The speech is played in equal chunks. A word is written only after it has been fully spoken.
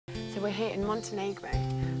So we're here in Montenegro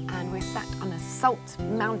and we're sat on a salt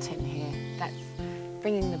mountain here that's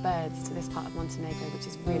bringing the birds to this part of Montenegro, which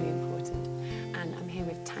is really important. And I'm here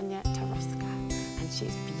with Tanja Tzarovska, and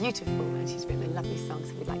she's beautiful and she's written a lovely song,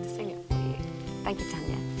 so we'd like to sing it for you. Thank you,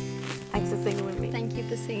 Tanja. Thanks for singing with me. Thank you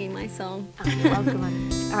for singing my song. Oh, you're welcome.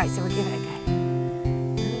 All right, so we'll give it a go.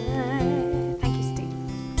 Thank you, Steve.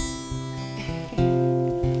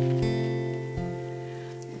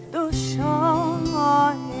 Duszo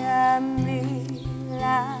moja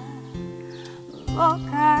mila,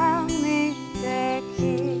 oka mi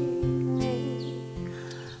tekini,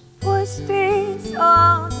 pusti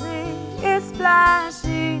slzy i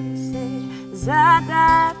splaši se,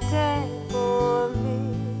 zada te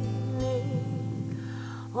pomili.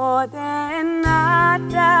 Ode na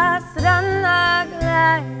ta strana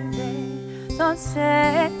glede, co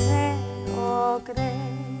se te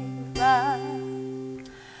ogreva.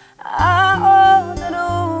 A od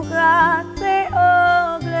druga te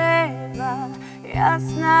obleva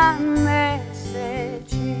jasna mesečina.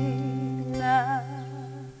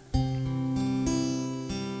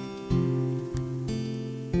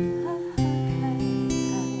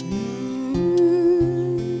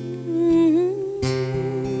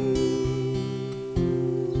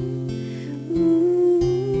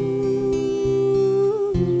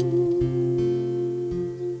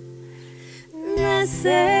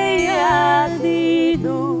 Seja di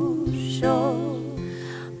dušo,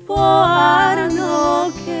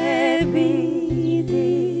 poarno che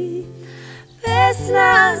vidi,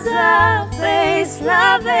 pesna zapej,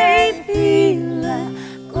 slavej pila,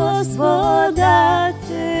 Gospoda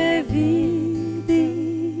te vidi.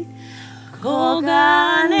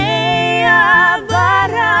 Koga ne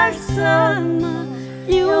jabaraš sama,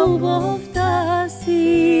 ljubov ta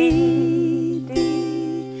sidi.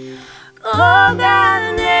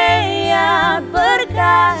 Koga ne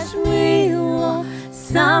jabrkaš milo,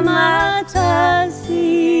 sama ta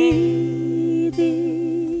sidi.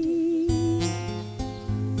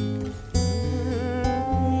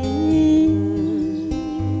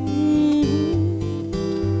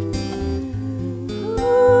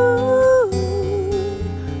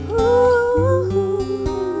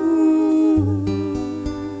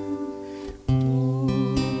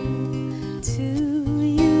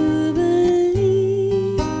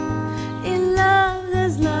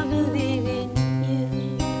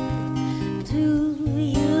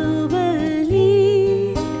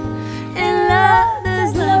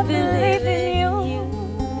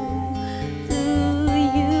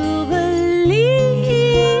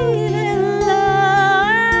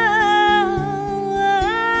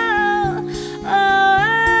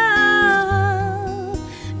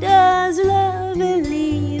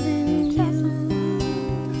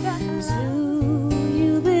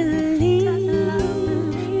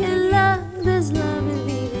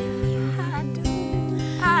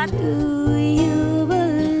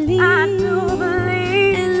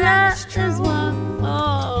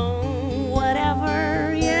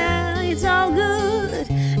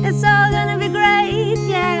 It's all gonna be great,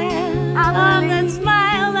 yeah. I love that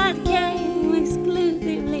smile that came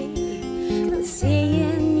exclusively to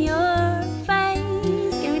seeing your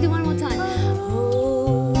face. Can we do one more time?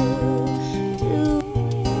 Oh, do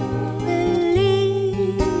you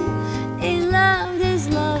believe in love, this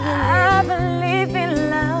love? I believe in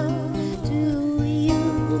love. Do you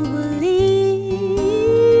believe?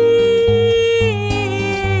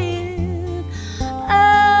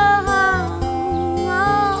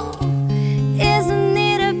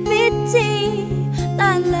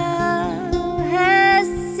 That love has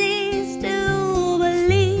ceased to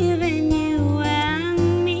believe in you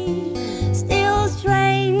and me. Still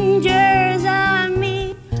strangers I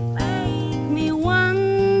meet make me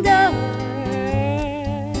wonder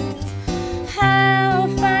how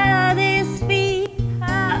far these feet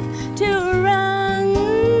have to run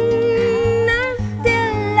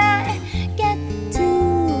until I get to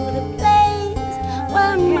the place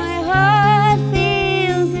where my heart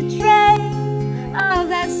feels the trace of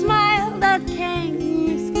that smile that came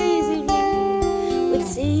exclusively with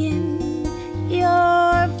seeing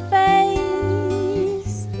your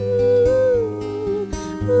face. Ooh,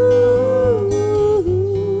 ooh,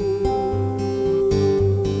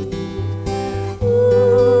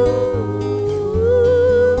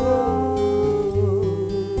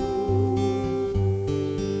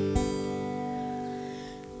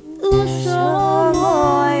 Duszo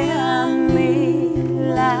moja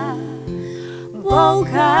mila,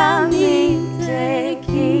 Balkan and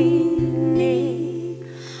Byzantine,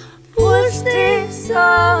 pusti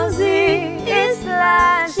slzy i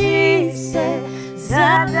splaši se,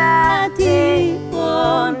 zada ti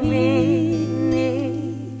pomili.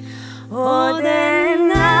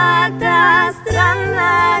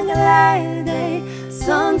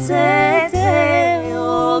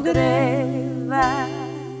 dreva,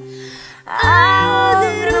 a od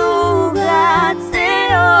druga se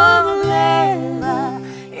ogleda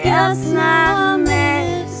jasna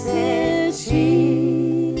mesečina.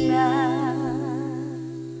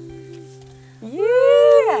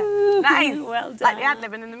 Nice. Well done. Like the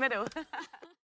ad-libbing in the middle.